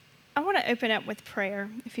to open up with prayer.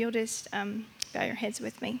 If you'll just bow your heads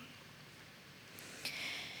with me.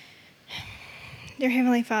 Dear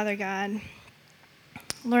Heavenly Father, God,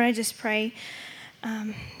 Lord, I just pray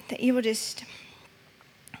that you will just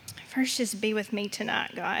be with me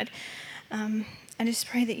tonight, God. I just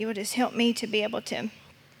pray that you will just help me to be able to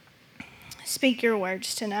speak your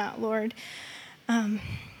words tonight, Lord.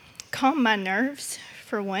 Calm my nerves,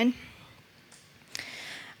 for one.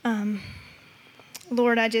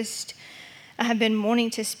 Lord, I have been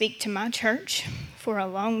wanting to speak to my church for a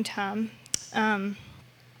long time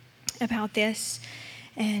about this,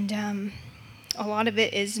 and a lot of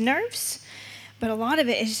it is nerves, but a lot of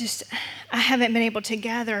it is just I haven't been able to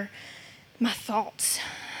gather my thoughts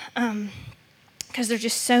because there's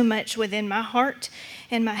just so much within my heart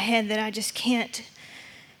and my head that I just can't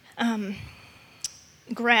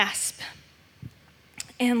grasp.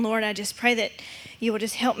 And Lord, I just pray that you will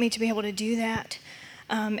just help me to be able to do that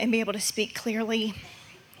and be able to speak clearly.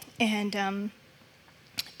 And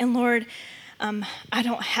Lord, I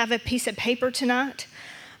don't have a piece of paper tonight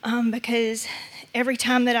because every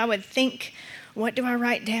time that I would think, what do I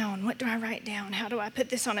write down? What do I write down? How do I put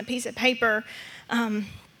this on a piece of paper? I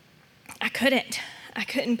couldn't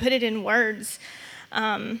put it in words.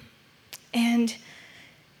 And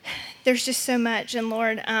there's just so much. And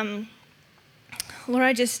Lord, Lord,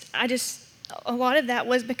 I just, a lot of that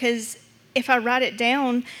was because if I write it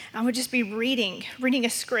down, I would just be reading a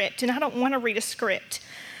script, and I don't want to read a script.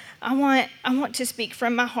 I want to speak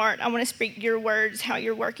from my heart. I want to speak your words, how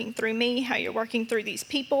you're working through me, how you're working through these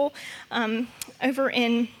people over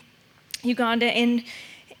in Uganda, in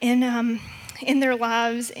their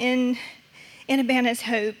lives, in Abana's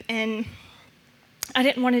Hope, and I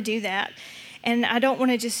didn't want to do that. And I don't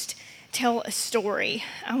want to just tell a story.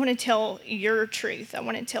 I want to tell your truth. I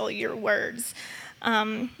want to tell your words.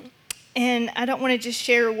 And I don't want to just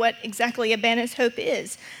share what exactly Abana's Hope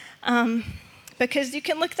is, because you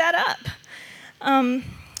can look that up.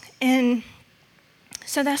 And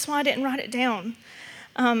so that's why I didn't write it down.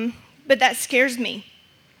 But that scares me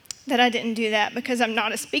that I didn't do that because I'm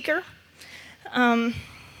not a speaker.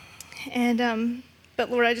 But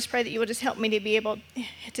Lord, I just pray that you will just help me to be able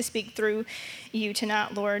to speak through you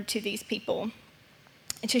tonight, Lord, to these people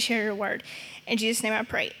and to share your word. In Jesus' name I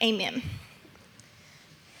pray, amen.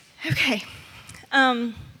 Okay.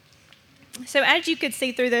 So as you could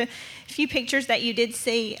see through the few pictures that you did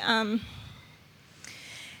see,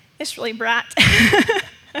 it's really bright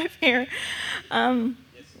up here.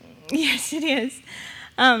 Yes, it is.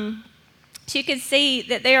 So you could see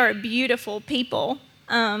that they are beautiful people.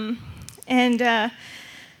 And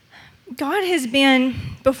God has been,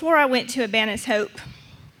 before I went to Abana's Hope,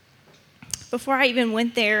 before I even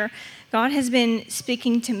went there, God has been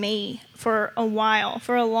speaking to me for a while,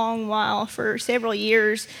 for a long while, for several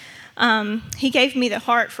years. He gave me the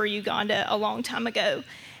heart for Uganda a long time ago.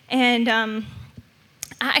 And I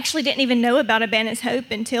actually didn't even know about Abana's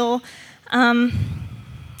Hope until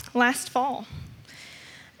last fall.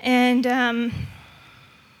 And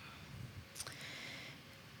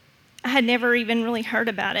I had never even really heard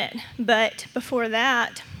about it. But before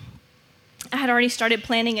that, I had already started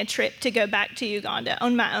planning a trip to go back to Uganda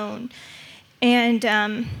on my own.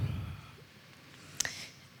 And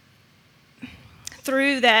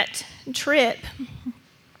through that trip,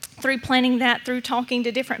 through planning that, through talking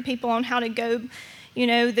to different people on how to go,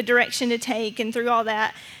 the direction to take, and through all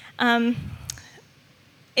that,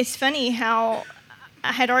 it's funny how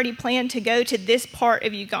I had already planned to go to this part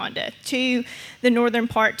of Uganda, to the northern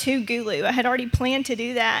part, to Gulu. I had already planned to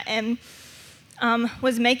do that and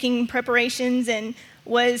was making preparations and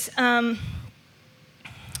was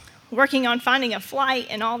working on finding a flight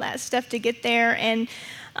and all that stuff to get there. And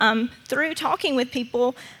through talking with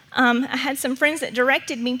people, I had some friends that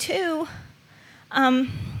directed me to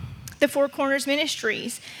the Four Corners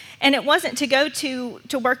Ministries. And it wasn't to go to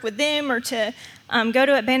work with them or to go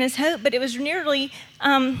to Abana's Hope, but it was nearly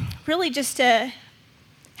really just to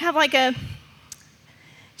have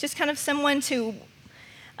just kind of someone to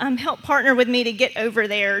help partner with me to get over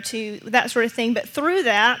there, to that sort of thing. But through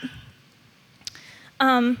that,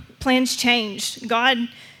 plans changed. God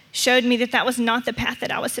showed me that was not the path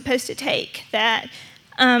that I was supposed to take, that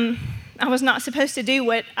I was not supposed to do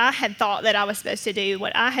what I had thought that I was supposed to do,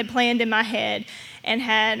 what I had planned in my head and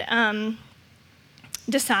had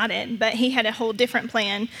decided. But he had a whole different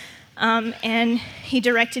plan, and he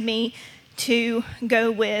directed me to go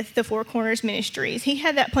with the Four Corners Ministries. He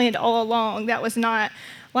had that planned all along. That was not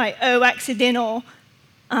like, accidental.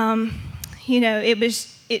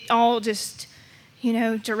 It all just,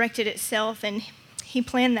 directed itself, and he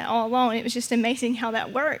planned that all along. It was just amazing how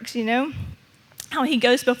that works, how he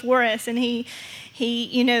goes before us, and he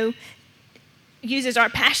uses our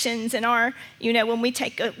passions and our, when we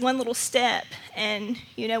take one little step and,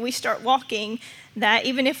 we start walking, that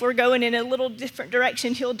even if we're going in a little different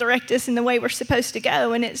direction, he'll direct us in the way we're supposed to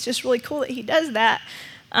go. And it's just really cool that he does that.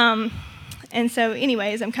 And so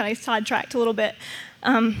anyways, I'm kind of sidetracked a little bit.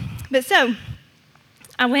 But so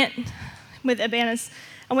I went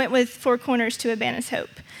with Four Corners to Abana's Hope.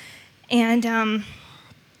 And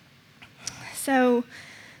so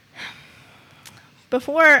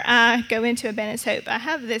before I go into Abana's Hope, I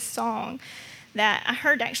have this song that I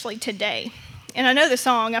heard actually today. And I know the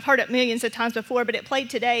song, I've heard it millions of times before, but it played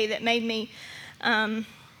today that made me,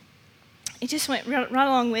 it just went right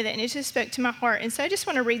along with it, and it just spoke to my heart. And so I just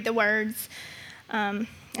want to read the words. I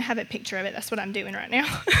have a picture of it. That's what I'm doing right now.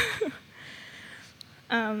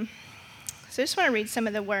 So I just want to read some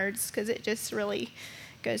of the words because it just really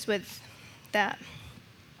goes with that.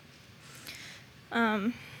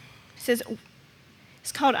 It says,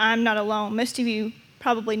 it's called I'm Not Alone. Most of you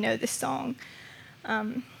probably know this song.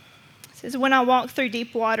 It says, when I walk through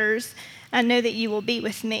deep waters, I know that you will be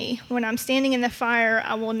with me. When I'm standing in the fire,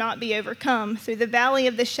 I will not be overcome. Through the valley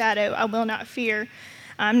of the shadow, I will not fear.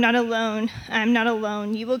 I'm not alone. I'm not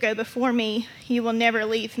alone. You will go before me. You will never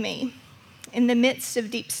leave me. In the midst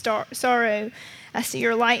of deep sorrow, I see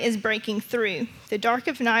your light is breaking through. The dark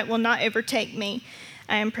of night will not overtake me.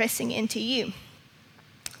 I am pressing into you.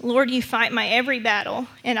 Lord, you fight my every battle,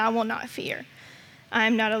 and I will not fear. I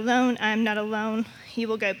am not alone. I am not alone. You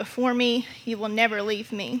will go before me. You will never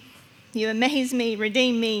leave me. You amaze me,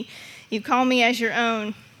 redeem me. You call me as your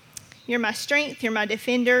own. You're my strength. You're my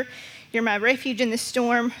defender. You're my refuge in the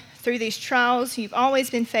storm. Through these trials, you've always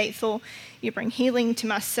been faithful. You bring healing to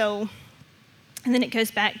my soul. And then it goes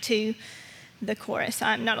back to the chorus,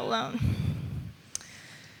 I'm not alone.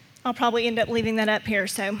 I'll probably end up leaving that up here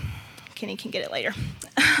so Kenny can get it later.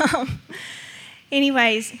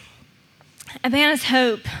 Anyways, Abana's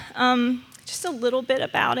Hope, just a little bit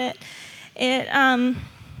about it.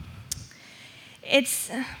 It's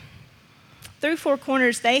through Four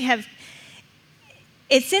Corners. It's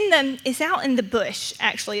out in the bush.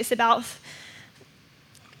 Actually, it's about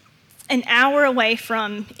an hour away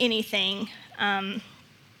from anything.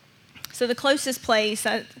 So the closest place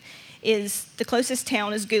the closest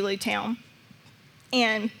town is Gulu Town,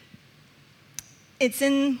 and it's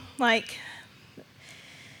in I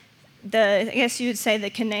guess you would say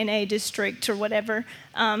the Kanene district or whatever.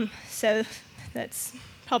 So that's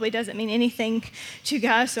probably doesn't mean anything to you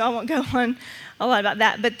guys, so I won't go on a lot about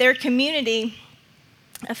that. But they're a community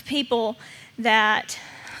of people that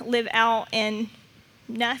live out in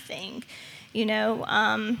nothing,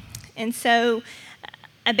 and so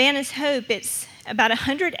Abana's Hope, it's about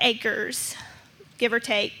 100 acres, give or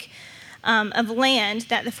take, of land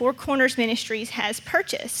that the Four Corners Ministries has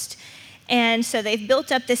purchased. And so they've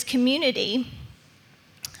built up this community,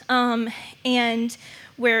 and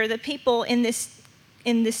where the people in this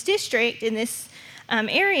district, in this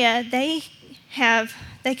area, they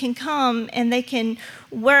can come and they can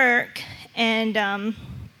work and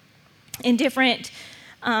in different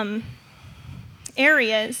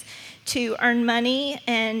areas to earn money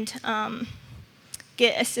and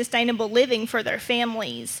get a sustainable living for their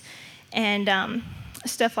families and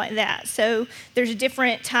stuff like that. So there's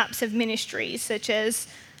different types of ministries, such as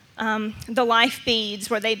the life beads,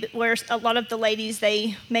 where a lot of the ladies,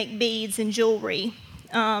 they make beads and jewelry,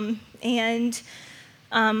 and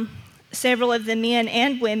several of the men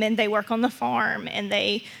and women, they work on the farm and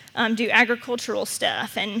they do agricultural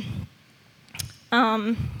stuff, and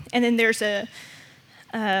then there's a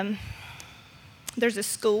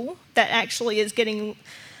school that actually is getting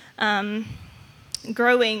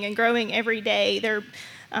growing and growing every day. They're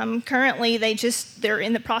currently they're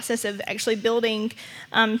in the process of actually building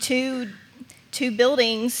two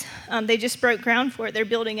buildings. They just broke ground for it. They're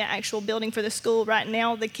building an actual building for the school right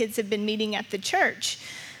now. The kids have been meeting at the church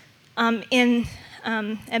in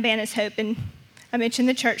Abana's Hope, and I mentioned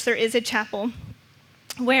the church. There is a chapel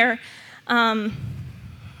where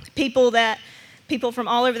people from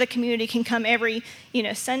all over the community can come every,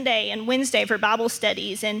 Sunday and Wednesday for Bible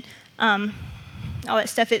studies and all that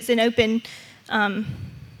stuff. It's an open,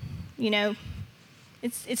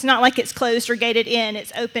 it's not like it's closed or gated in.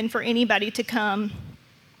 It's open for anybody to come.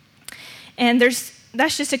 And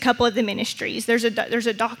that's just a couple of the ministries. There's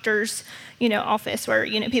a doctor's, office where,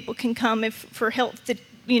 people can come for health,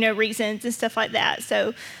 reasons and stuff like that.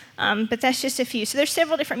 So, but that's just a few. So there's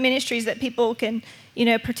several different ministries that people can,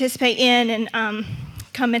 participate in and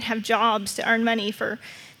come and have jobs to earn money for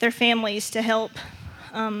their families to help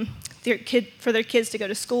for their kids to go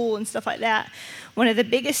to school and stuff like that. One of the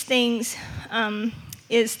biggest things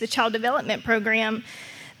is the child development program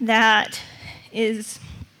that is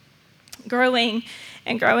growing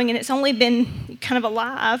and growing, and it's only been kind of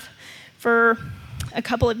alive for a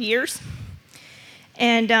couple of years.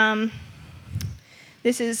 And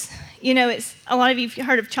this is, it's a lot of you have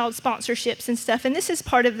heard of child sponsorships and stuff, and this is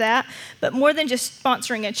part of that. But more than just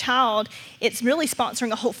sponsoring a child, it's really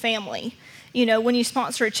sponsoring a whole family. When you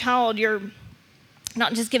sponsor a child, you're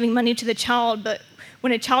not just giving money to the child, but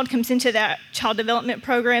when a child comes into that child development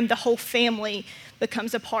program, the whole family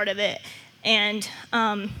becomes a part of it. And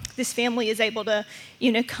this family is able to,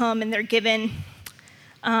 come, and they're given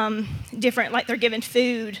different, like they're given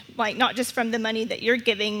food, like not just from the money that you're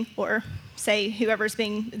giving or say whoever's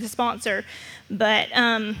being the sponsor, but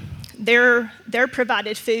they're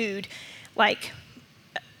provided food like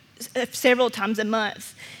several times a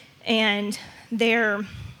month, and they're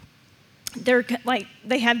like,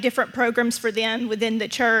 they have different programs for them within the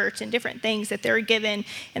church and different things that they're given,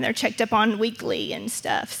 and they're checked up on weekly and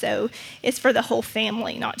stuff. So it's for the whole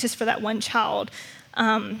family, not just for that one child.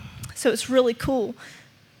 So it's really cool.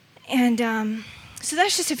 And so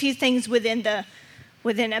that's just a few things within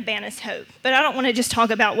Abana's Hope. But I don't want to just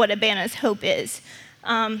talk about what Abana's Hope is,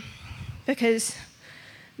 because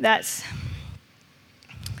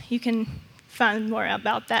you can find more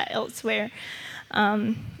about that elsewhere.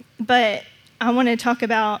 But I want to talk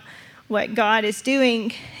about what God is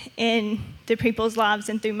doing in the people's lives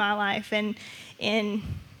and through my life and in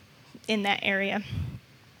that area.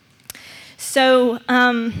 So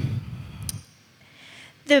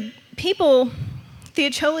the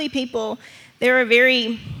Acholi people, they're a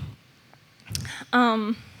very,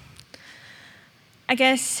 I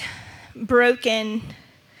guess, broken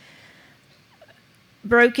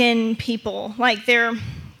people. Like their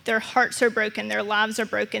hearts are broken, their lives are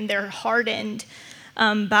broken, they're hardened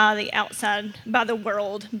by the outside, by the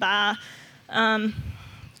world, by so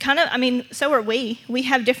are we. We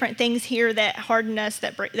have different things here that harden us,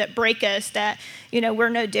 that break us, that, we're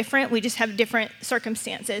no different. We just have different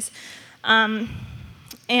circumstances. But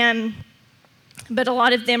a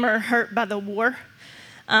lot of them are hurt by the war.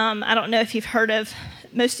 I don't know if you've heard of,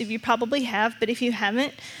 most of you probably have, but if you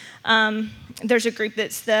haven't, there's a group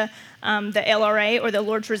that's the LRA, or the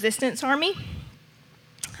Lord's Resistance Army,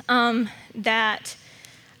 that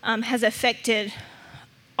has affected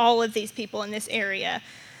all of these people in this area.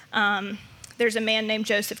 There's a man named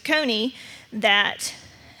Joseph Kony that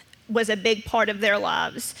was a big part of their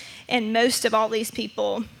lives, and most of all these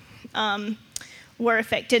people were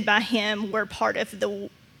affected by him, were part of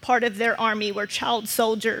their army, were child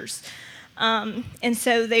soldiers. And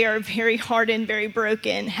so they are very hardened, very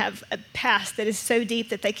broken, have a past that is so deep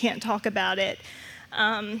that they can't talk about it.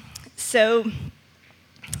 So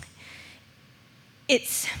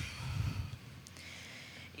it's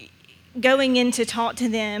going in to talk to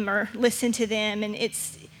them or listen to them, and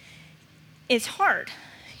it's hard,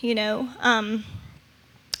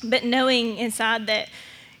 but knowing inside that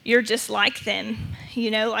you're just like them,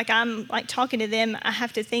 like I'm like talking to them, I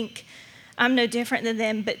have to think I'm no different than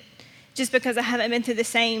them, but just because I haven't been through the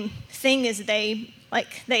same thing as they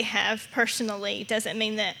have personally doesn't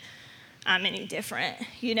mean that I'm any different,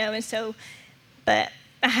 and so, but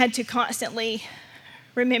I had to constantly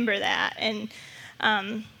remember that and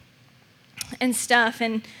stuff,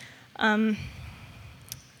 and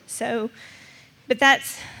so, but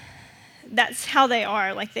that's how they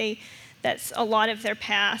are, like that's a lot of their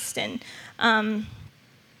past, and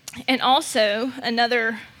also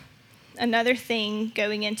another thing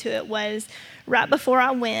going into it was right before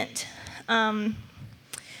I went,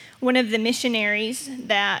 one of the missionaries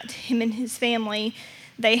that him and his family,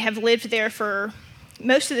 they have lived there for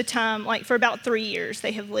most of the time, like for about 3 years,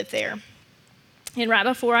 they have lived there. And right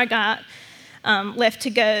before I got left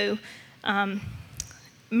to go,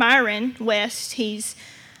 Myron West, he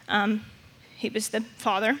was the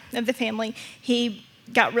father of the family, he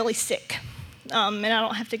got really sick. And I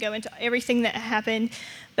don't have to go into everything that happened,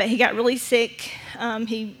 but he got really sick.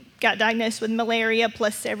 He got diagnosed with malaria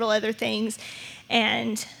plus several other things,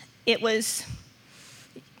 and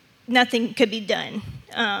nothing could be done.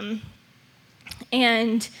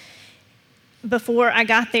 And before I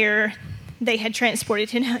got there, they had transported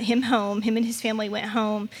him home. Him and his family went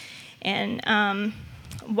home, and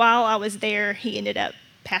while I was there, he ended up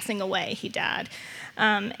passing away. He died.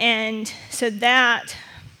 And so that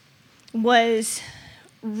was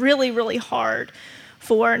really, really hard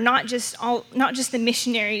for not just the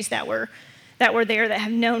missionaries that were there that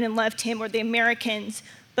have known and loved him, or the Americans,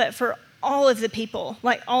 but for all of the people,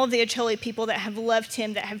 like all of the Acholi people that have loved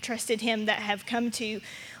him, that have trusted him, that have come to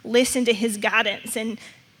listen to his guidance. And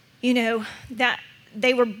that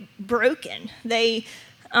they were broken.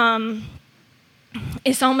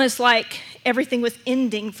 It's almost like everything was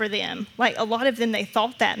ending for them. Like a lot of them, they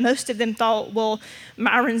thought that. Most of them thought, well,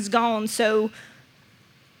 Myron's gone, so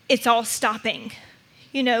it's all stopping.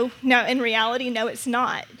 Now in reality, no, it's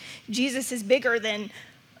not. Jesus is bigger than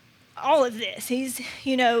all of this.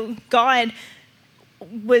 God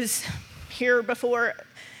was here before,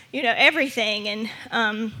 everything. And,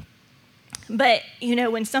 but,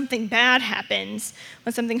 when something bad happens,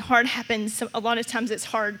 when something hard happens, a lot of times it's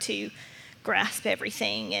hard to grasp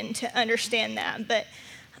everything and to understand that. But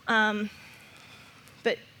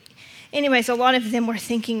anyways, a lot of them were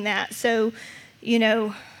thinking that. So,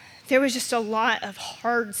 there was just a lot of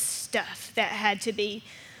hard stuff that had to be,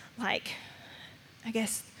 like, I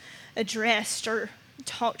guess, addressed or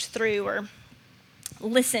talked through or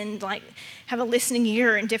listened, like have a listening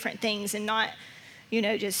ear and different things, and not,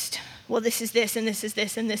 just, well, this is this and this is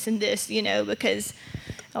this and this and this, because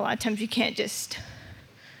a lot of times you can't just,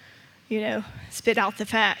 spit out the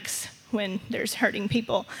facts when there's hurting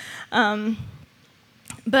people.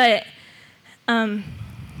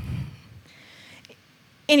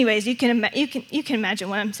 Anyways, you can imagine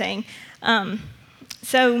what I'm saying.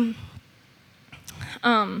 So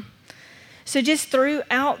just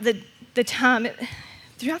throughout the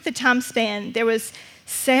time span, there was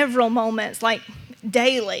several moments, like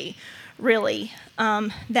daily, really,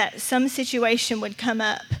 that some situation would come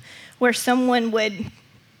up where someone would,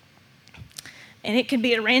 and it could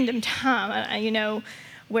be at a random time,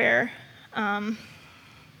 where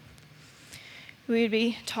we would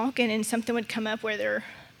be talking and something would come up where they're,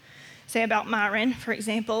 say about Myron, for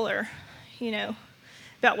example, or,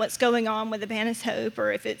 about what's going on with Abana's Hope,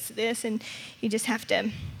 or if it's this, and you just have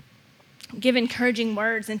to give encouraging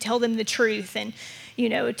words and tell them the truth, and,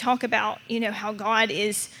 talk about, how God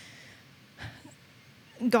is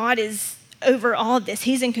over all of this.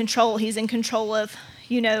 He's in control. He's in control of,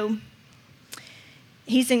 he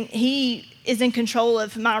is in control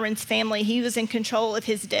of Myron's family. He was in control of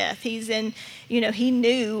his death. He's in, he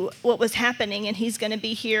knew what was happening, and he's going to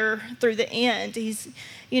be here through the end. He's,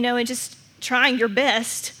 and just trying your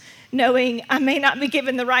best, knowing I may not be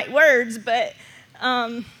given the right words, but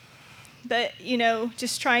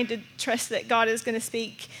just trying to trust that God is going to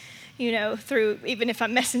speak, through, even if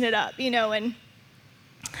I'm messing it up, and,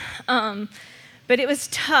 but it was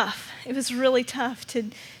tough. It was really tough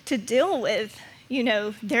to deal with,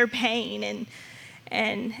 their pain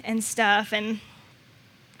and stuff, and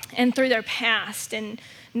through their past, and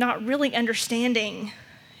not really understanding,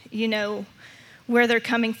 where they're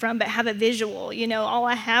coming from, but have a visual. All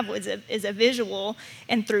I have is a visual,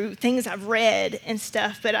 and through things I've read and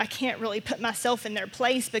stuff, but I can't really put myself in their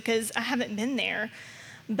place because I haven't been there.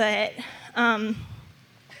 But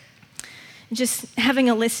just having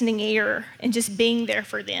a listening ear and just being there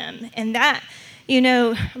for them, and that,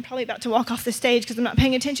 I'm probably about to walk off the stage because I'm not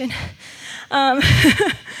paying attention.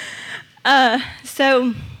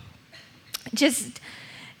 So just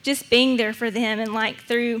being there for them, and like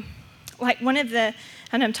through, like one of the,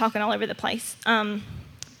 I know I'm talking all over the place,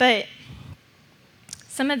 but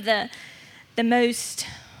some of the most,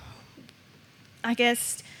 I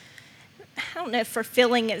guess, I don't know if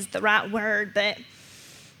fulfilling is the right word, but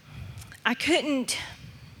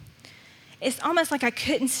it's almost like I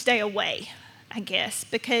couldn't stay away, I guess,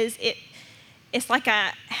 because it's like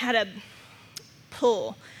I had a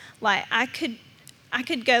pull. Like I could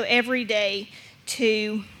go every day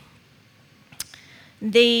to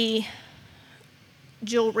the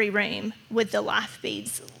jewelry room with the life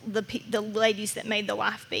beads, the ladies that made the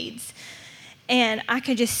life beads, and I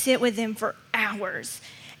could just sit with them for hours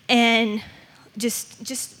and just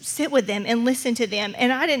sit with them and listen to them.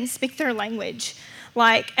 And I didn't speak their language,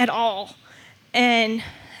 like, at all. And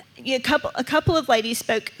a couple of ladies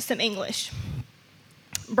spoke some English,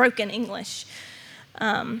 broken English.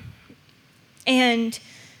 And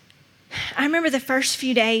I remember the first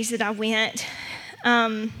few days that I went,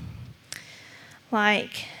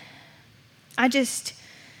 like, I just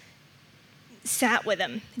sat with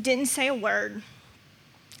them, didn't say a word.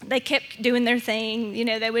 They kept doing their thing.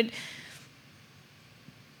 They would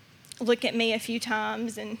look at me a few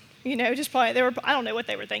times and, just probably, I don't know what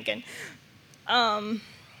they were thinking.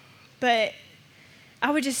 But I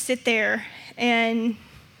would just sit there and,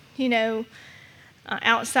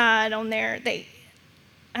 outside on there,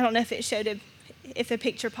 I don't know if it showed if a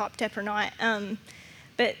picture popped up or not,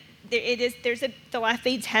 but the Life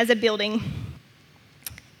Beads has a building,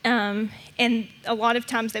 and a lot of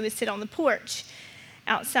times they would sit on the porch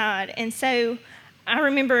outside. And so I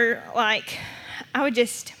remember, like, I would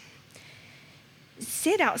just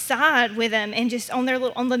sit outside with them and just on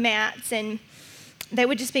the mats, and they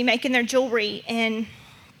would just be making their jewelry. And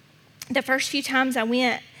the first few times I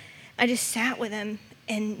went, I just sat with them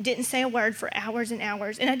and didn't say a word for hours and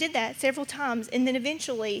hours. And I did that several times. And then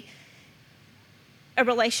eventually a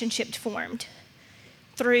relationship formed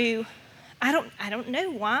through, I don't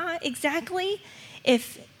know why exactly,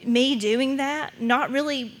 if me doing that, not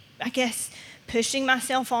really, I guess, pushing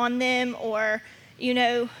myself on them, or,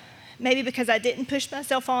 maybe because I didn't push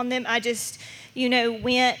myself on them, I just,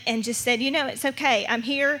 went and just said, it's okay. I'm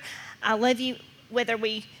here. I love you. Whether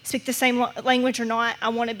we speak the same language or not, I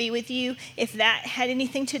want to be with you. If that had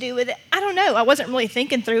anything to do with it, I don't know. I wasn't really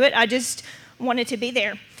thinking through it. I just wanted to be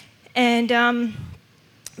there. And,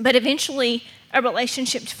 but eventually a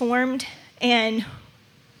relationship formed, and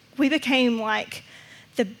we became like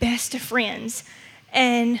the best of friends.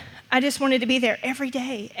 And I just wanted to be there every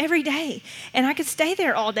day. And I could stay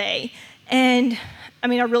there all day. And I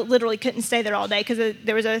mean, I literally couldn't stay there all day because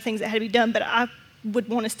there was other things that had to be done, but I would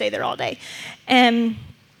want to stay there all day. And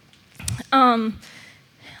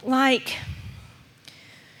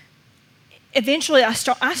eventually I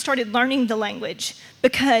started learning the language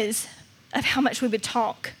because of how much we would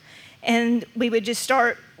talk. And we would just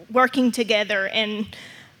start working together, and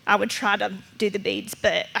I would try to do the beads,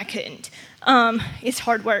 but I couldn't. It's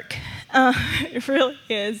hard work. It really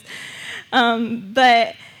is.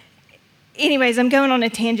 But anyways, I'm going on a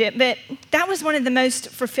tangent, but that was one of the most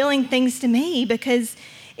fulfilling things to me, because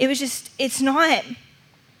it's not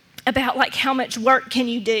about like how much work can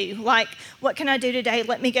you do, like what can I do today,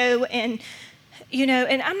 let me go, and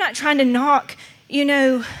and I'm not trying to knock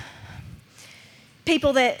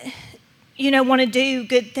people that want to do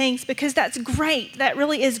good things, because that's great, that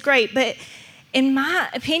really is great. But in my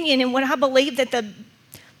opinion, and what I believe that the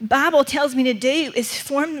Bible tells me to do, is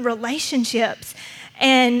form relationships,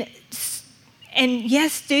 and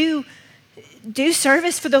yes, do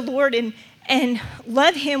service for the Lord, and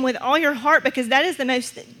love him with all your heart, because that is the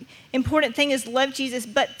most important thing, is love Jesus.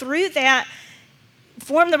 But through that,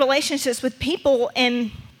 form the relationships with people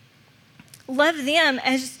and love them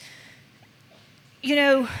as,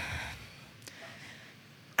 I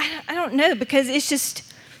don't know, because it's just,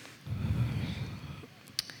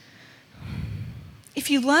 if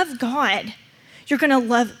you love God, you're going to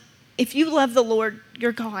love, if you love the Lord,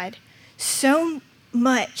 your God, so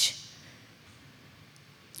much,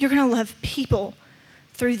 you're going to love people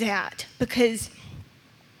through that. Because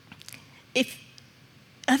if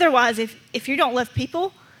you don't love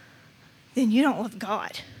people, then you don't love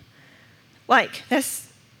God. Like, that's,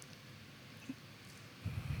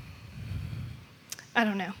 I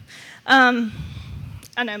don't know. I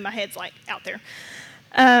know my head's like out there.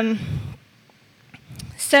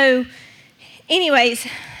 So anyways,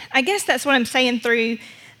 I guess that's what I'm saying through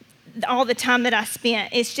all the time that I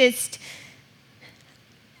spent. It's just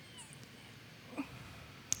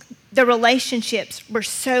the relationships were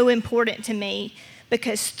so important to me,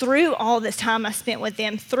 because through all this time I spent with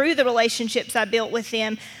them, through the relationships I built with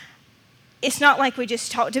them, it's not like we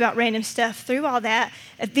just talked about random stuff. Through all that,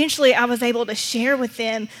 eventually I was able to share with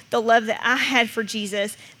them the love that I had for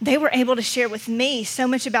Jesus. They were able to share with me so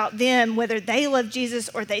much about them, whether they loved Jesus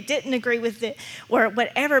or they didn't agree with it or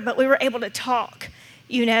whatever, but we were able to talk,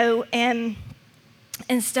 and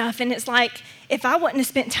stuff. And it's like, if I wouldn't have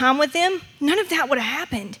spent time with them, none of that would have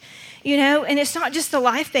happened, and it's not just the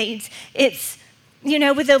life aids. It's,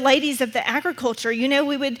 with the ladies of the agriculture,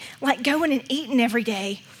 we would like go in and eating every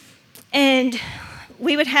day. And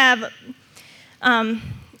we would have, I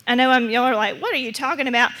know y'all are like, what are you talking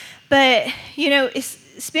about? But, it's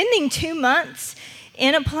spending 2 months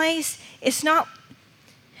in a place, it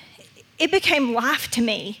became life to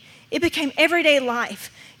me. It became everyday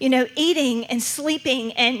life, eating and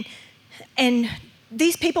sleeping, and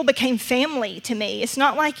these people became family to me. It's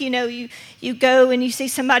not like, you go and you see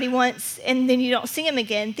somebody once and then you don't see them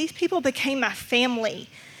again. These people became my family.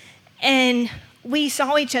 And we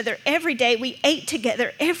saw each other every day. We ate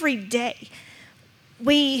together every day.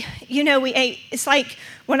 We ate. It's like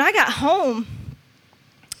when I got home,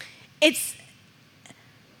 it's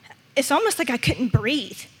almost like I couldn't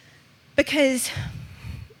breathe, because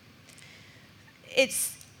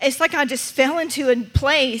it's like I just fell into a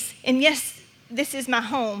place, and yes, this is my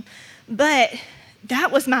home, but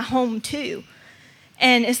that was my home too.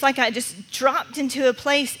 And it's like I just dropped into a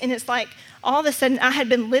place, and it's like all of a sudden I had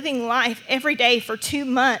been living life every day for 2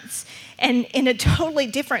 months, and in a totally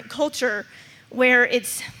different culture where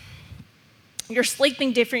you're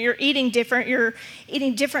sleeping different, you're eating different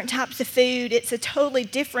types of food. It's a totally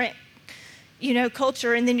different,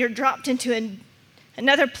 culture. And then you're dropped into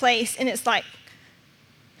another place, and it's like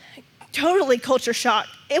totally culture shock.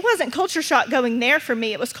 It wasn't culture shock going there for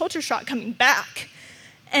me. It was culture shock coming back.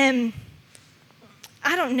 And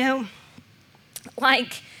I don't know,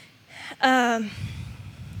 like,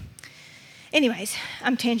 anyways,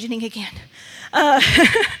 I'm tangenting again.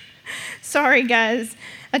 Sorry, guys.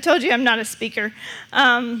 I told you I'm not a speaker.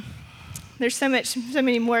 There's so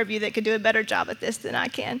many more of you that could do a better job at this than I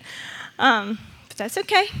can. But that's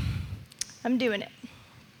okay. I'm doing it.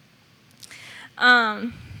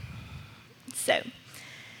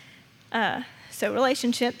 So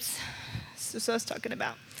relationships. So I was talking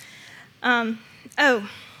about.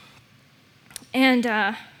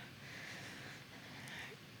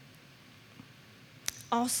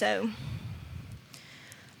 Also,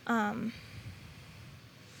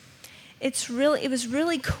 it was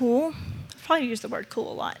really cool. I probably use the word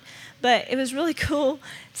cool a lot, but it was really cool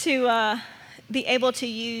to be able to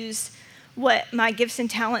use what my gifts and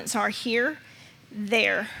talents are here,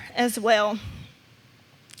 there as well,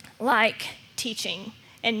 like teaching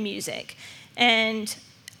and music. And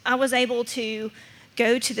I was able to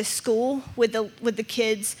go to the school with the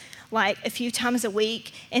kids like a few times a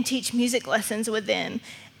week and teach music lessons with them.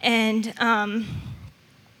 And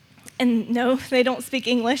no, they don't speak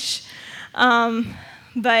English,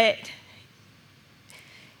 but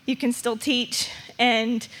you can still teach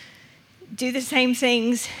and do the same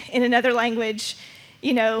things in another language,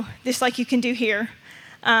 just like you can do here,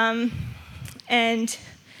 and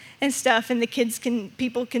stuff. And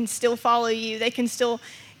people can still follow you. They can still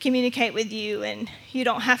communicate with you, and you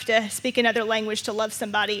don't have to speak another language to love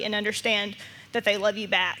somebody and understand that they love you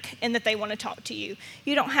back and that they want to talk to you.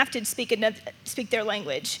 You don't have to speak their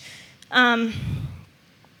language. Love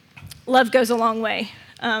goes a long way.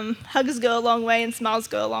 Hugs go a long way, and smiles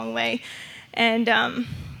go a long way. And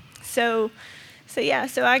so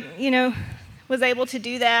I, was able to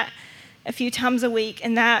do that a few times a week,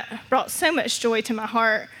 and that brought so much joy to my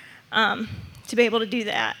heart to be able to do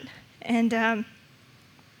that.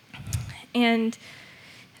 And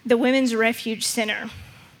the Women's Refuge Center,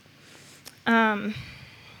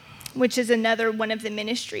 which is another one of the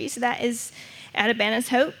ministries that is at Abana's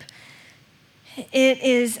Hope. It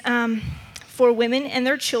is for women and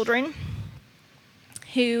their children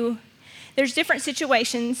who, there's different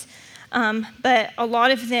situations, but a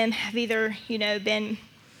lot of them have either, been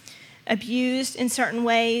abused in certain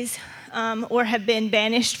ways or have been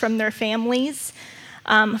banished from their families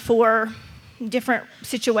for different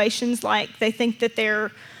situations, like they think that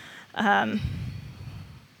they're,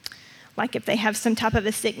 like if they have some type of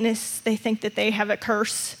a sickness, they think that they have a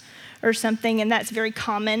curse or something, and that's very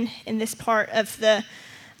common in this part of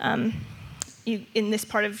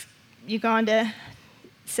Uganda.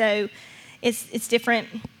 So it's different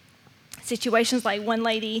situations. Like one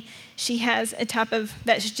lady, she has a type of,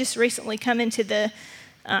 that's just recently come into the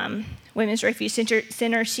Women's Refuge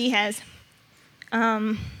Center. She has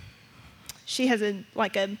a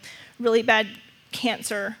really bad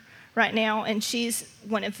cancer right now, and she's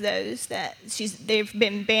one of those that they've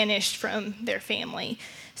been banished from their family.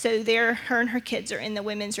 So her and her kids are in the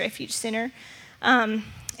Women's Refuge Center. And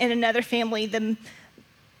another family, the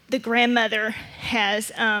grandmother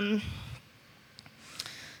has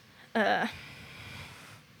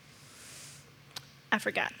I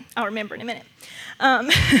forgot. I'll remember in a minute.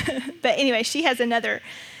 But anyway, she has another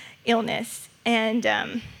illness, and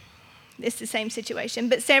it's the same situation.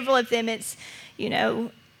 But several of them, it's,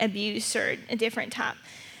 abuse or a different type.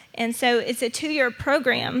 And so it's a 2-year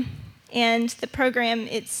program, and the program,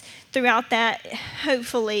 it's throughout that,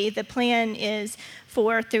 hopefully the plan is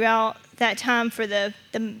for throughout that time for the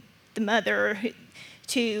mother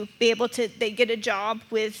to be able to, they get a job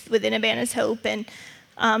within Abana's Hope, and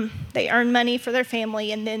they earn money for their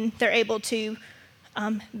family, and then they're able to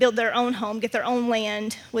build their own home, get their own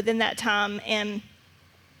land within that time, and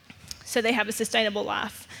so they have a sustainable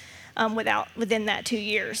life within that 2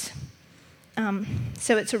 years.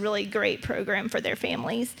 So it's a really great program for their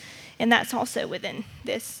families, and that's also within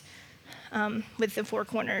this, with the Four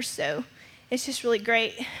Corners. So it's just really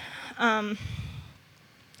great. I'm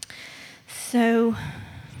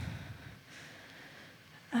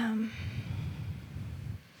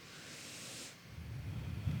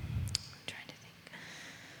trying to think.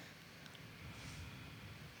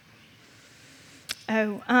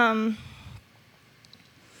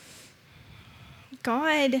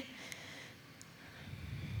 God,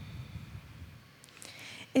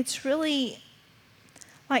 it's really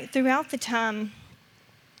like throughout the time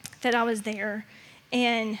that I was there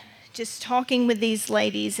and just talking with these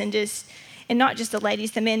ladies and not just the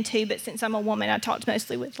ladies, the men too, but since I'm a woman, I talked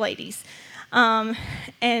mostly with ladies and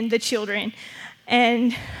the children.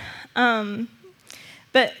 And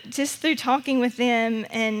but just through talking with them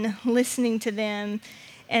and listening to them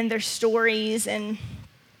and their stories and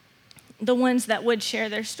the ones that would share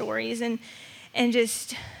their stories, and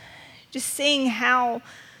just seeing how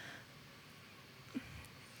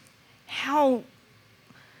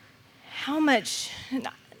much.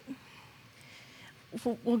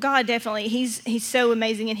 Well, God definitely, he's so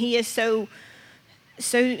amazing, and he is so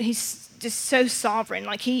he's just so sovereign.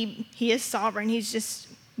 Like he is sovereign. He's just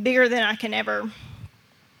bigger than I can ever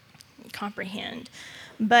comprehend.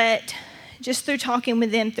 But just through talking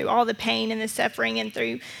with them, through all the pain and the suffering, and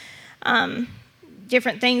through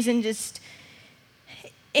different things, and just,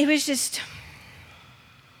 it was just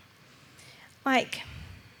like,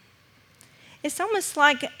 it's almost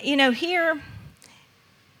like, here,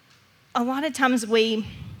 a lot of times and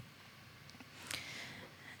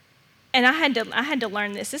I had to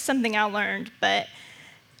learn this. This is something I learned, but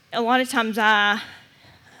a lot of times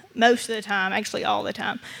most of the time, actually all the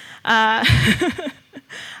time, I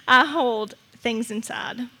hold things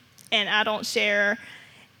inside, and I don't share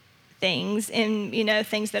things, and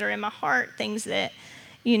things that are in my heart, things that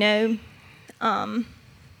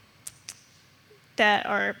that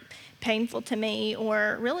are painful to me,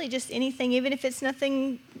 or really just anything, even if it's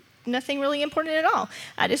nothing really important at all.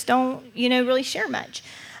 I just don't really share much.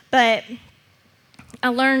 But I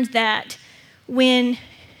learned that when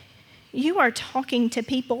you are talking to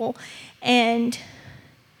people and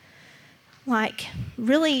like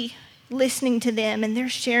really listening to them, and they're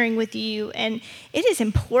sharing with you, and it is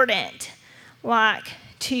important like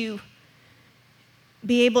to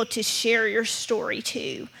be able to share your story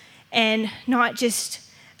too, and not just,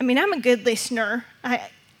 I'm a good listener. I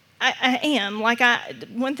am, like,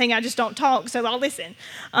 one thing, I just don't talk, so I'll listen.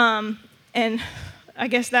 And I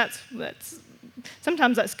guess that's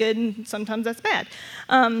sometimes that's good, and sometimes that's bad.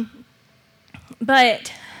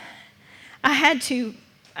 But I had to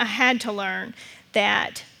learn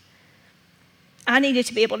that I needed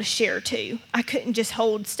to be able to share too. I couldn't just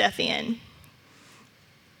hold stuff in,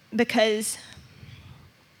 because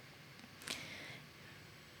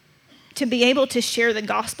to be able to share the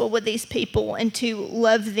gospel with these people and to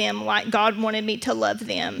love them like God wanted me to love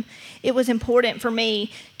them, it was important for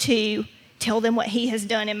me to tell them what he has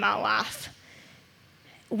done in my life,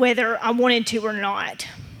 whether I wanted to or not,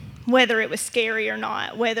 whether it was scary or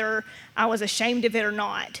not, whether I was ashamed of it or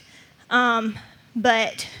not.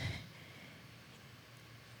 But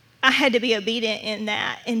I had to be obedient in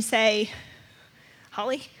that and say,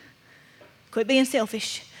 Holly, quit being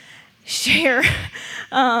selfish. Share.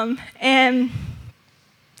 And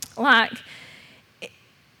like,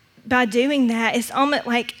 by doing that, it's almost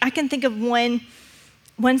like I can think of one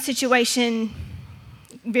situation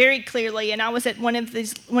very clearly, and I was at one of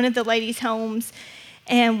the ladies' homes,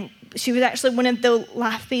 and she was actually one of the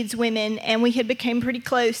Life Feeds women, and we had become pretty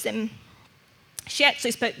close, and she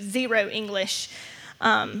actually spoke zero English,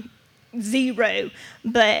 zero,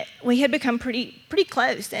 but we had become pretty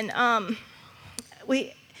close, and I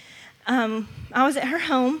was at her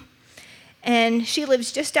home, and she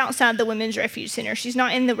lives just outside the Women's Refuge Center. She's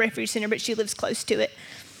not in the Refuge Center, but she lives close to it.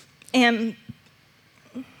 And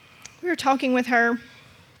we were talking with her.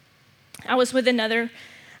 I was with another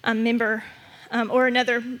member, or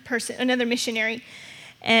another person, another missionary,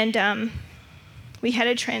 and we had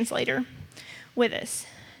a translator with us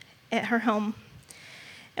at her home.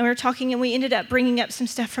 And we were talking, and we ended up bringing up some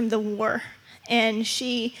stuff from the war. And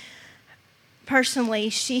she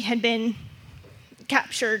had been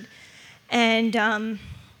captured and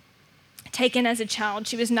taken as a child.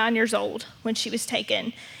 She was 9 years old when she was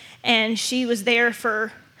taken, and she was there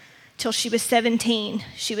till she was 17.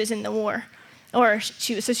 She was in the war,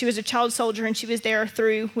 she was a child soldier, and she was there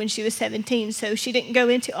through when she was 17. So she didn't go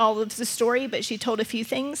into all of the story, but she told a few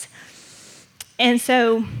things. And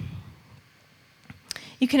so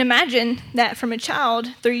you can imagine that from a child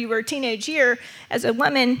through your teenage year, as a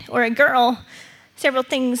woman or a girl, several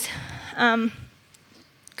things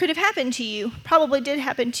could have happened to you, probably did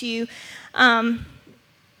happen to you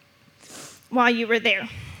while you were there.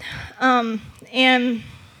 And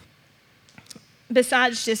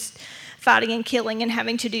besides just fighting and killing and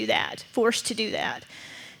having to do that, forced to do that.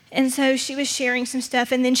 And so she was sharing some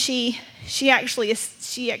stuff, and then she actually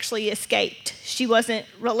escaped. She wasn't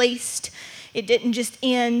released. It didn't just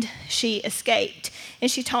end. She escaped.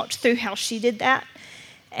 And she talked through how she did that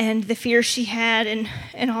and the fear she had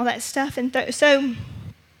and all that stuff. And so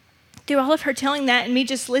through all of her telling that and me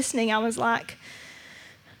just listening, I was like,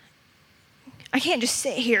 I can't just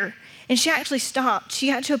sit here. And she actually stopped.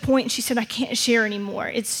 She got to a point and she said, I can't share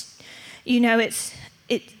anymore. It's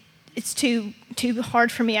too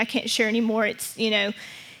hard for me. I can't share anymore.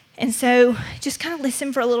 And so just kind of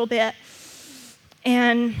listen for a little bit.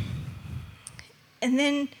 And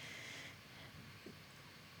then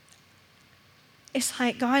it's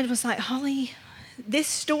like God was like, Holly, this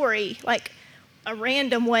story, like a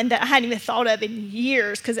random one that I hadn't even thought of in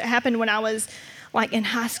years because it happened when I was like in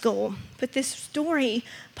high school. But this story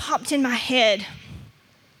popped in my head.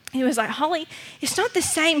 He was like, Holly, it's not the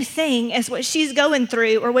same thing as what she's going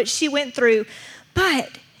through or what she went through,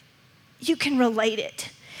 but you can relate it.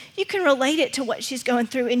 You can relate it to what she's going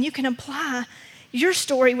through, and you can apply your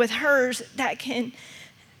story with hers that can,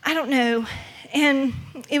 I don't know. And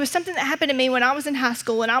it was something that happened to me when I was in high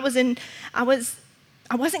school, and I wasn't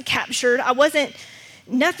captured. I wasn't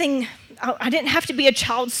nothing. I didn't have to be a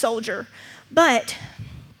child soldier, but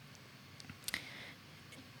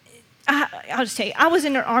I'll just tell you, I was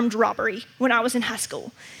in an armed robbery when I was in high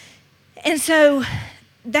school. And so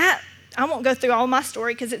that, I won't go through all my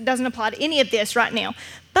story because it doesn't apply to any of this right now.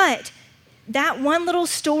 But that one little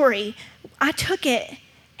story, I took it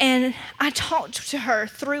and I talked to her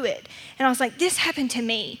through it. And I was like, this happened to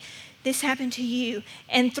me. This happened to you.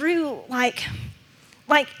 And through like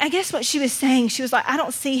I guess what she was saying, she was like, I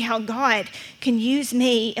don't see how God can use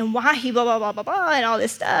me and why he blah, blah, blah, blah, blah, and all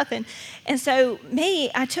this stuff. And so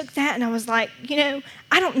I took that and I was like,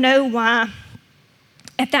 I don't know why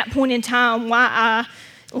at that point in time, why I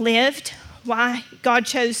lived, why God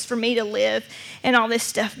chose for me to live and all this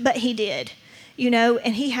stuff, but he did.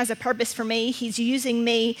 And he has a purpose for me. He's using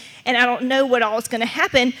me, and I don't know what all is going to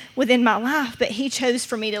happen within my life, but he chose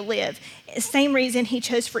for me to live. Same reason he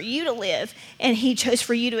chose for you to live, and he chose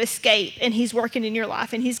for you to escape, and he's working in your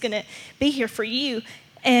life, and he's going to be here for you.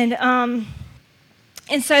 And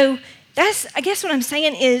so that's, I guess what I'm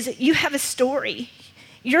saying is you have a story.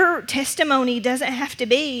 Your testimony doesn't have to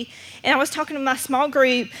be, and I was talking to my small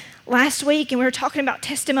group last week, and we were talking about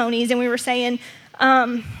testimonies, and we were saying,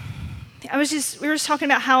 we were just talking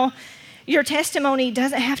about how your testimony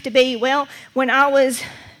doesn't have to be, well, when I was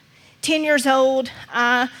 10 years old,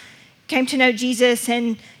 I came to know Jesus,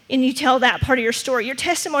 and you tell that part of your story. Your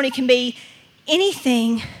testimony can be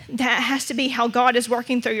anything that has to be how God is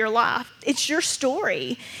working through your life. It's your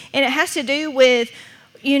story, and it has to do with,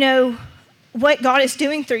 what God is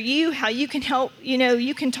doing through you, how you can help,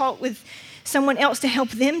 you can talk with someone else to help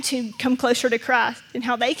them to come closer to Christ and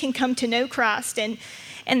how they can come to know Christ and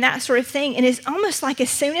that sort of thing. And it's almost like as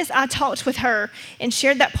soon as I talked with her and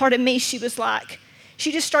shared that part of me, she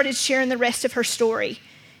just started sharing the rest of her story.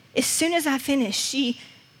 As soon as I finished, she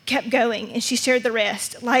kept going and she shared the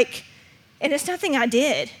rest. And it's nothing I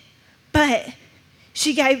did, but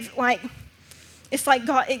she gave it's like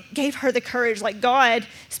God, it gave her the courage, like God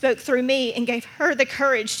spoke through me and gave her the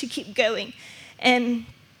courage to keep going. And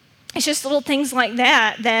it's just little things like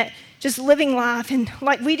that just living life and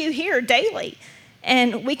like we do here daily.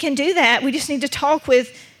 And we can do that. We just need to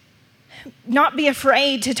not be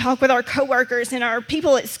afraid to talk with our coworkers and our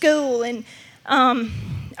people at school and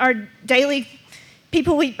our daily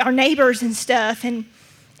people, our neighbors and stuff.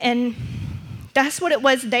 And that's what it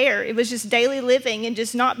was there. It was just daily living and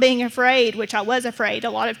just not being afraid, which I was afraid a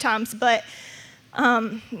lot of times. But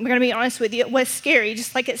I'm going to be honest with you, it was scary,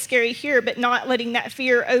 just like it's scary here, but not letting that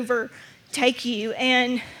fear overtake you.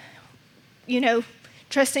 And,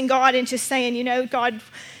 trusting God and just saying, God,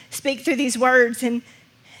 speak through these words and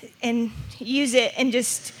use it and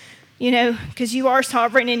just, because you are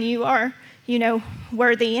sovereign and you are,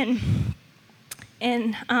 worthy.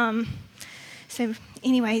 So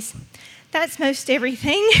anyways, that's most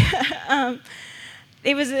everything.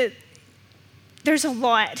 There's a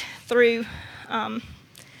lot through, and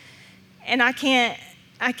I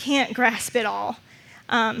can't grasp it all.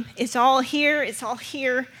 It's all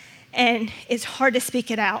here, and it's hard to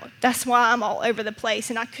speak it out. That's why I'm all over the place.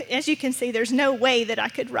 And as you can see, there's no way that I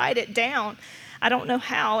could write it down. I don't know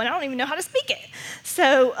how, and I don't even know how to speak it.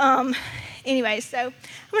 So anyway, so I'm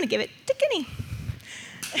going to give it to Kenny.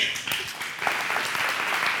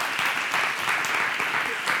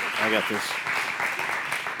 I got this.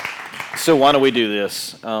 So why don't we do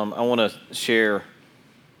this? I want to share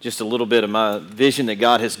just a little bit of my vision that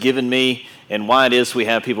God has given me and why it is we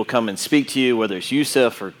have people come and speak to you, whether it's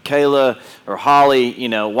Yusuf or Kayla or Holly.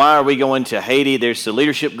 Why are we going to Haiti? There's the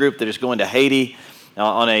leadership group that is going to Haiti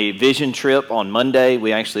on a vision trip on Monday.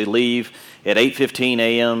 We actually leave at 8:15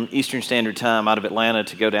 a.m. Eastern Standard Time out of Atlanta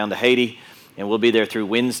to go down to Haiti, and we'll be there through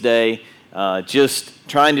Wednesday, just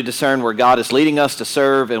trying to discern where God is leading us to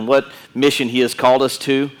serve and what mission he has called us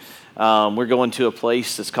to. We're going to a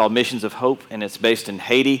place that's called Missions of Hope, and it's based in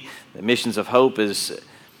Haiti. The Missions of Hope is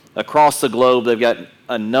across the globe. They've got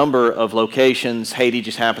a number of locations. Haiti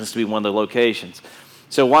just happens to be one of the locations.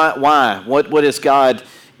 So why? What has God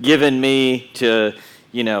given me to,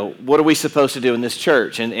 what are we supposed to do in this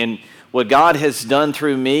church? And what God has done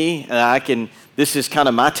through me, this this is kind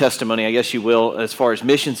of my testimony, I guess you will, as far as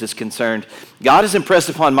missions is concerned. God has impressed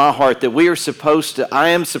upon my heart that I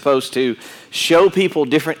am supposed to show people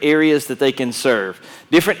different areas that they can serve,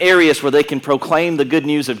 different areas where they can proclaim the good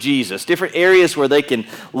news of Jesus, different areas where they can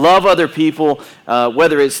love other people,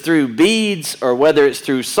 whether it's through beads or whether it's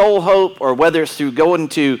through Soul Hope or whether it's through going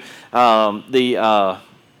to my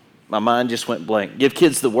mind just went blank. Give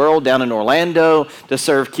Kids the World down in Orlando to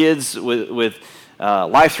serve kids with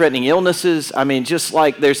life-threatening illnesses. I mean, just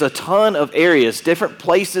like there's a ton of areas, different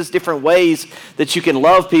places, different ways that you can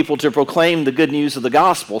love people to proclaim the good news of the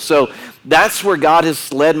gospel. So that's where God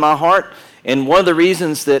has led my heart. And one of the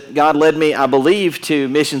reasons that God led me, I believe, to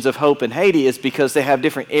Missions of Hope in Haiti is because they have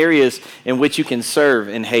different areas in which you can serve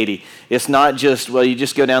in Haiti. It's not just, well, you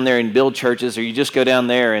just go down there and build churches, or you just go down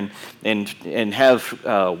there and have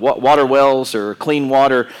water wells or clean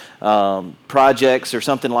water projects or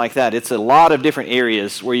something like that. It's a lot of different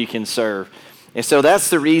areas where you can serve. And so that's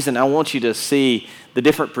the reason I want you to see the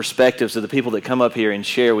different perspectives of the people that come up here and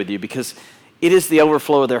share with you, because it is the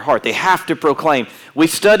overflow of their heart. They have to proclaim. We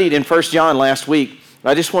studied in 1 John last week.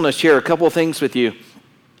 I just want to share a couple of things with you.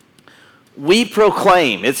 We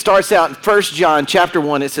proclaim. It starts out in 1 John chapter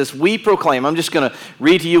 1. It says, we proclaim. I'm just going to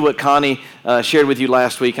read to you what Connie shared with you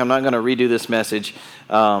last week. I'm not going to redo this message.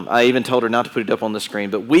 I even told her not to put it up on the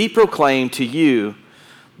screen. But we proclaim to you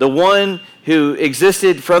the one who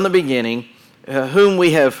existed from the beginning, whom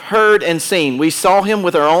we have heard and seen. We saw him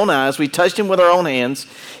with our own eyes. We touched him with our own hands.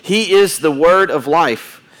 He is the word of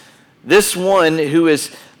life. This one who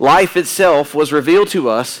is life itself was revealed to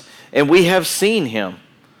us, and we have seen him.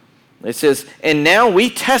 It says, and now we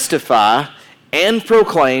testify and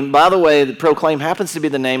proclaim. By the way, the proclaim happens to be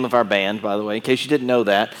the name of our band, by the way, in case you didn't know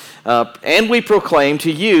that. And we proclaim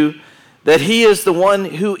to you that he is the one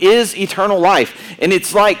who is eternal life. And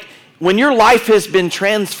it's like, when your life has been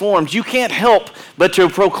transformed, you can't help but to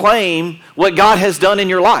proclaim what God has done in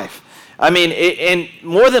your life. I mean, and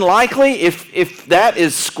more than likely, if that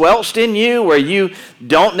is squelched in you, where you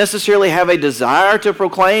don't necessarily have a desire to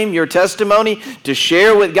proclaim your testimony, to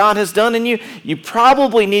share what God has done in you, you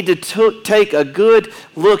probably need to take a good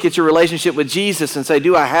look at your relationship with Jesus and say,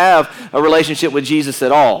 do I have a relationship with Jesus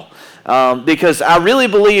at all? Because I really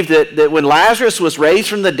believe that when Lazarus was raised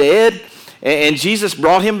from the dead, and Jesus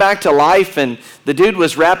brought him back to life, and the dude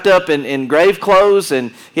was wrapped up in grave clothes,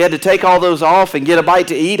 and he had to take all those off and get a bite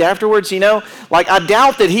to eat afterwards, Like, I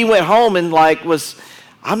doubt that he went home and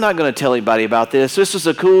I'm not going to tell anybody about this. This was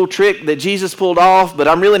a cool trick that Jesus pulled off, but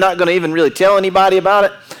I'm really not going to even really tell anybody about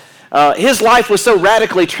it. His life was so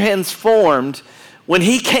radically transformed. When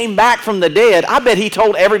he came back from the dead, I bet he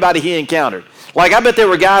told everybody he encountered. Like, I bet there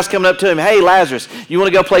were guys coming up to him, hey, Lazarus, you want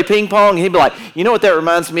to go play ping pong? And he'd be like, you know what that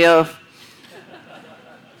reminds me of?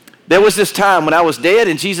 There was this time when I was dead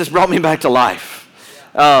and Jesus brought me back to life.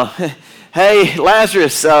 Hey,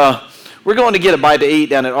 Lazarus, we're going to get a bite to eat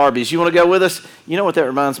down at Arby's. You want to go with us? You know what that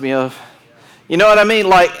reminds me of? You know what I mean?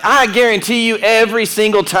 Like, I guarantee you every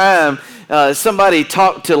single time somebody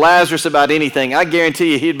talked to Lazarus about anything, I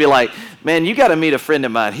guarantee you he'd be like, man, you got to meet a friend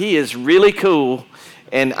of mine. He is really cool.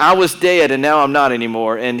 And I was dead, and now I'm not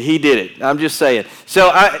anymore, and he did it. I'm just saying.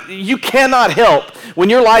 So you cannot help, when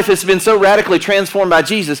your life has been so radically transformed by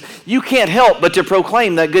Jesus, you can't help but to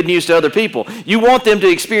proclaim that good news to other people. You want them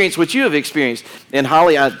to experience what you have experienced. And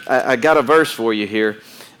Holly, I got a verse for you here.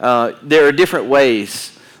 There are different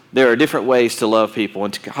ways. There are different ways to love people.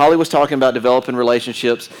 And Holly was talking about developing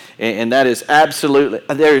relationships, and that is absolutely,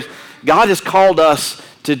 God has called us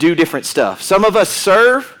to do different stuff. Some of us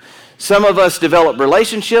serve. Some of us develop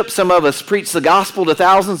relationships. Some of us preach the gospel to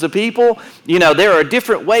thousands of people. There are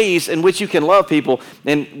different ways in which you can love people.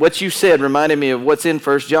 And what you said reminded me of what's in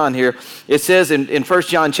 1 John here. It says in 1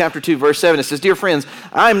 John chapter 2, verse 7, it says, dear friends,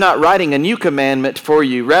 I am not writing a new commandment for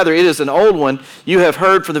you. Rather, it is an old one you have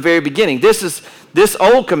heard from the very beginning. This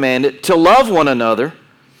old commandment, to love one another,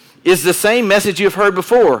 is the same message you have heard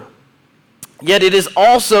before. Yet it is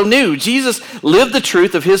also new. Jesus lived the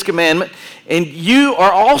truth of his commandment, and you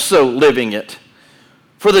are also living it.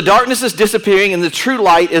 For the darkness is disappearing, and the true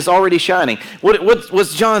light is already shining.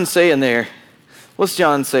 What's John saying there? What's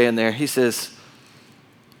John saying there? He says,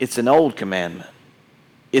 it's an old commandment.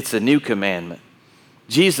 It's a new commandment.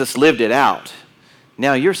 Jesus lived it out.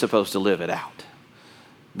 Now you're supposed to live it out.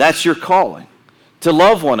 That's your calling, to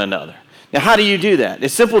love one another. Now, how do you do that?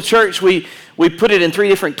 At Simple Church, we put it in 3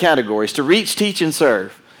 different categories: to reach, teach, and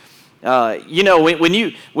serve.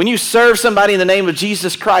 When you serve somebody in the name of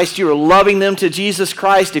Jesus Christ, you are loving them to Jesus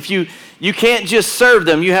Christ. If you can't just serve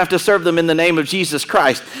them, you have to serve them in the name of Jesus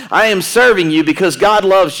Christ. I am serving you because God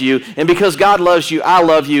loves you, and because God loves you, I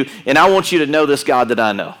love you, and I want you to know this God that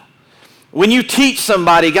I know. When you teach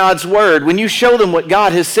somebody God's word, when you show them what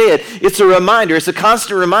God has said, it's a reminder, it's a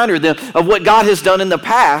constant reminder to them of what God has done in the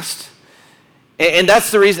past. And that's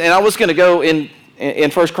the reason, and I was going to go in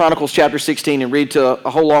 1 Chronicles chapter 16 and read to a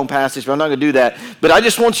whole long passage, but I'm not going to do that. But I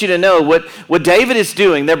just want you to know what David is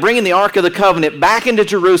doing. They're bringing the Ark of the Covenant back into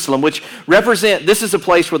Jerusalem, which this is a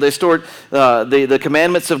place where they stored the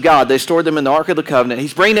commandments of God. They stored them in the Ark of the Covenant.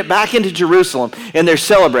 He's bringing it back into Jerusalem, and they're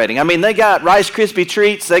celebrating. I mean, they got Rice Krispie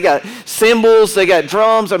treats, they got cymbals, they got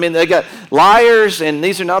drums. I mean, they got lyres, and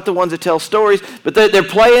these are not the ones that tell stories, but they're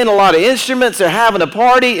playing a lot of instruments. They're having a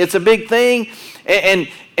party. It's a big thing.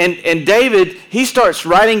 And David, he starts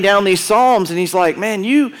writing down these psalms, and he's like, man,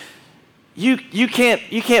 you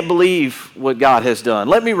can't believe what God has done.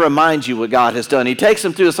 Let me remind you what God has done. He takes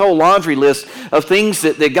them through this whole laundry list of things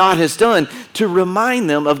that God has done to remind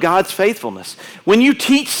them of God's faithfulness. When you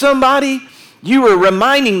teach somebody, you are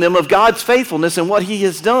reminding them of God's faithfulness and what he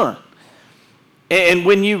has done. And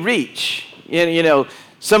when you reach,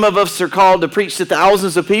 some of us are called to preach to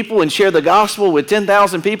thousands of people and share the gospel with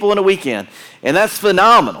 10,000 people in a weekend. And that's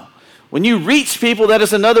phenomenal. When you reach people, that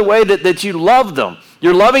is another way that you love them.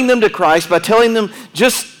 You're loving them to Christ by telling them,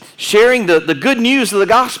 just sharing the good news of the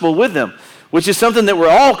gospel with them, which is something that we're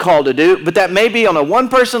all called to do, but that may be on a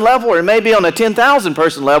one-person level or it may be on a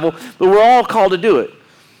 10,000-person level, but we're all called to do it.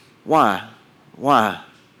 Why? Why?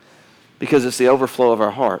 Because it's the overflow of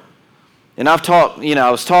our heart. And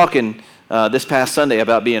I was talking this past Sunday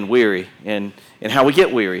about being weary and how we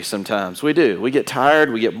get weary sometimes. We do. We get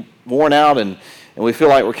tired, we get worn out, and we feel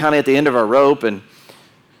like we're kind of at the end of our rope. And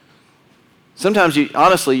sometimes, you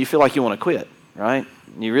feel like you want to quit, right?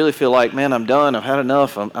 You really feel like, man, I'm done. I've had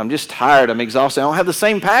enough. I'm just tired. I'm exhausted. I don't have the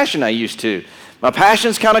same passion I used to. My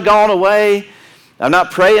passion's kind of gone away. I'm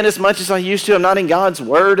not praying as much as I used to. I'm not in God's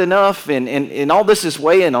word enough. And all this is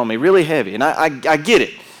weighing on me really heavy. And I get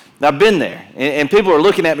it. I've been there. And people are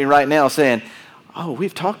looking at me right now saying, oh,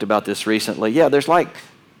 we've talked about this recently. Yeah, there's like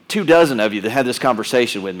 24 of you that had this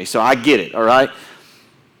conversation with me. So I get it, all right?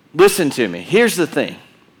 Listen to me. Here's the thing.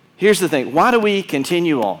 Why do we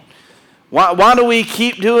continue on? Why do we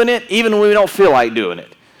keep doing it even when we don't feel like doing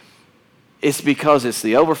it? It's because it's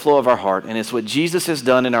the overflow of our heart, and it's what Jesus has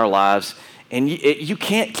done in our lives, and you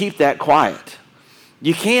can't keep that quiet.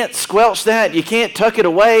 You can't squelch that. You can't tuck it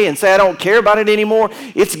away and say, I don't care about it anymore.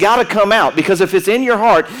 It's got to come out, because if it's in your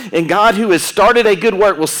heart and God, who has started a good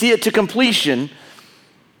work, will see it to completion,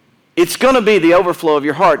 it's going to be the overflow of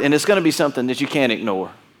your heart, and it's going to be something that you can't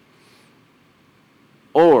ignore.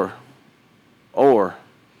 Or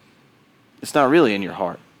it's not really in your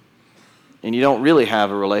heart, and you don't really have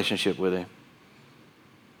a relationship with him.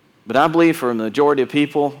 But I believe for a majority of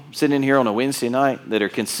people sitting here on a Wednesday night that are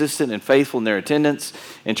consistent and faithful in their attendance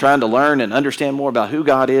and trying to learn and understand more about who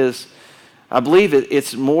God is, I believe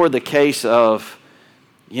it's more the case of,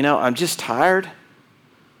 I'm just tired,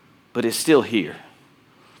 but it's still here.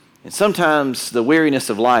 And sometimes the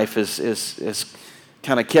weariness of life is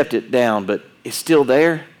kind of kept it down, but it's still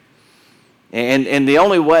there. And the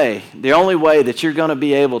only way that you're going to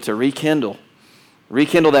be able to rekindle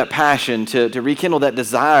that passion, to rekindle that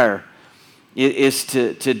desire, is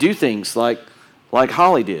to do things like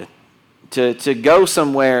Holly did, to go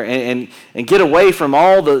somewhere and get away from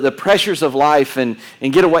all the pressures of life and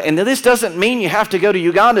get away. And this doesn't mean you have to go to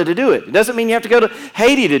Uganda to do it. It doesn't mean you have to go to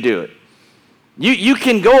Haiti to do it. You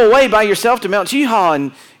can go away by yourself to Mount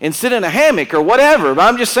Chiha and sit in a hammock or whatever. But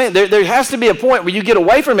I'm just saying, there has to be a point where you get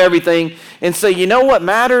away from everything and say, what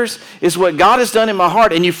matters is what God has done in my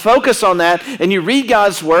heart. And you focus on that, and you read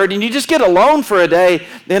God's word, and you just get alone for a day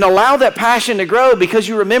and allow that passion to grow because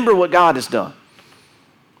you remember what God has done.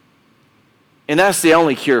 And that's the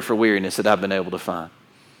only cure for weariness that I've been able to find.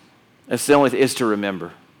 That's the only is to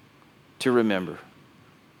remember. To remember.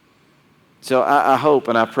 So I hope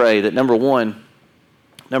and I pray that number one,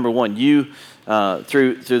 you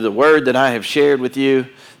through the word that I have shared with you,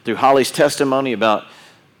 through Holly's testimony about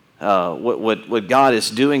what God is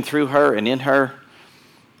doing through her and in her,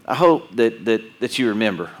 I hope that you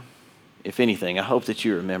remember. If anything, I hope that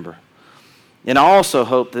you remember. And I also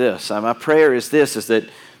hope this. My prayer is this: is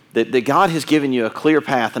that God has given you a clear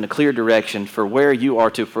path and a clear direction for where you are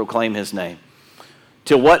to proclaim His name.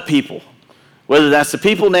 To what people? Whether that's the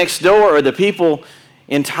people next door or the people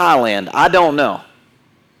in Thailand, I don't know.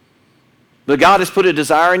 But God has put a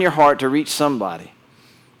desire in your heart to reach somebody.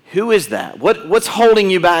 Who is that? What's holding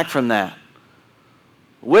you back from that?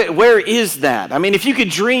 Where is that? I mean, if you could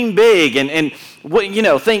dream big and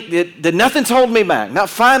think that nothing's holding me back. Not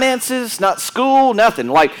finances, not school, nothing.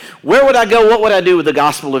 Like, where would I go? What would I do with the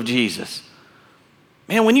gospel of Jesus?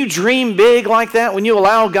 Man, when you dream big like that, when you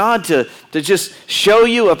allow God to just show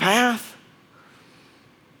you a path,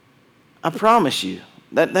 I promise you,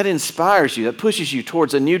 that inspires you, that pushes you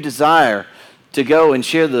towards a new desire to go and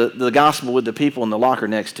share the gospel with the people in the locker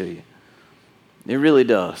next to you. It really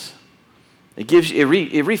does. It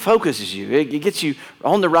refocuses you. It gets you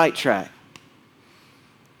on the right track.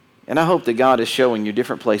 And I hope that God is showing you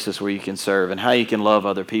different places where you can serve and how you can love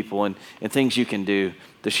other people and things you can do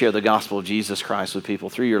to share the gospel of Jesus Christ with people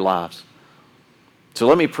through your lives. So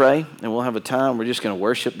let me pray, and we'll have a time. We're just going to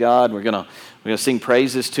worship God. We're going to sing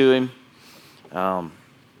praises to Him.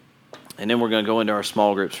 And then we're going to go into our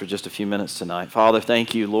small groups for just a few minutes tonight. Father,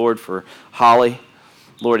 thank you, Lord, for Holly.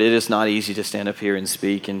 Lord, it is not easy to stand up here and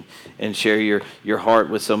speak and share your heart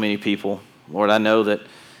with so many people. Lord, I know that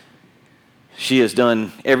she has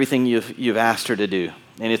done everything you've asked her to do.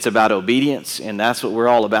 And it's about obedience, and that's what we're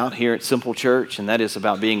all about here at Simple Church, and that is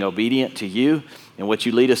about being obedient to you and what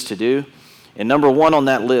you lead us to do. And number one on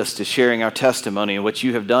that list is sharing our testimony and what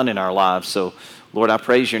you have done in our lives. So, Lord, I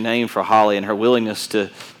praise your name for Holly and her willingness to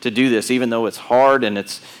do this, even though it's hard and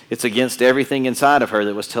it's against everything inside of her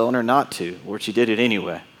that was telling her not to. Lord, she did it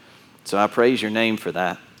anyway. So I praise your name for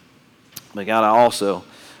that. But God,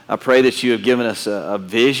 I pray that you have given us a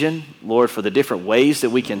vision, Lord, for the different ways that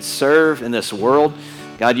we can serve in this world.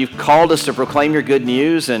 God, you've called us to proclaim your good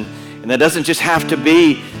news, and that doesn't just have to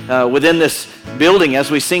be within this building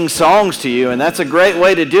as we sing songs to you, and that's a great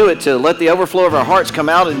way to do it, to let the overflow of our hearts come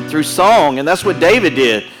out and through song, and that's what David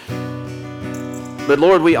did. But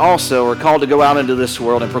Lord, we also are called to go out into this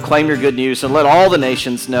world and proclaim your good news and let all the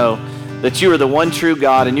nations know that you are the one true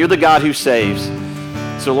God and you're the God who saves.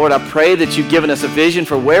 So Lord, I pray that you've given us a vision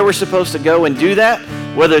for where we're supposed to go and do that,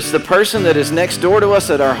 whether it's the person that is next door to us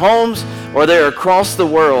at our homes or they're across the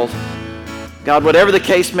world. God, whatever the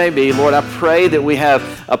case may be, Lord, I pray that we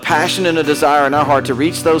have a passion and a desire in our heart to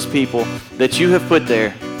reach those people that you have put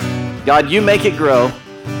there. God, you make it grow.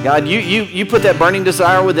 God, you put that burning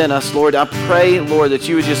desire within us, Lord. I pray, Lord, that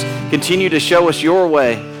you would just continue to show us your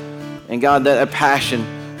way. And God, that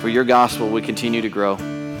passion for your gospel would continue to grow.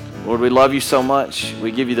 Lord, we love you so much.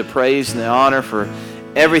 We give you the praise and the honor for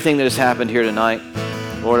everything that has happened here tonight.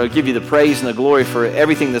 Lord, I give you the praise and the glory for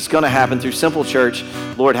everything that's going to happen through Simple Church.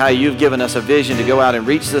 Lord, how you've given us a vision to go out and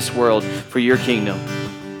reach this world for your kingdom.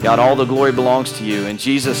 God, all the glory belongs to you. In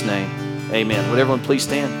Jesus' name, amen. Would everyone please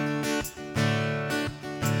stand?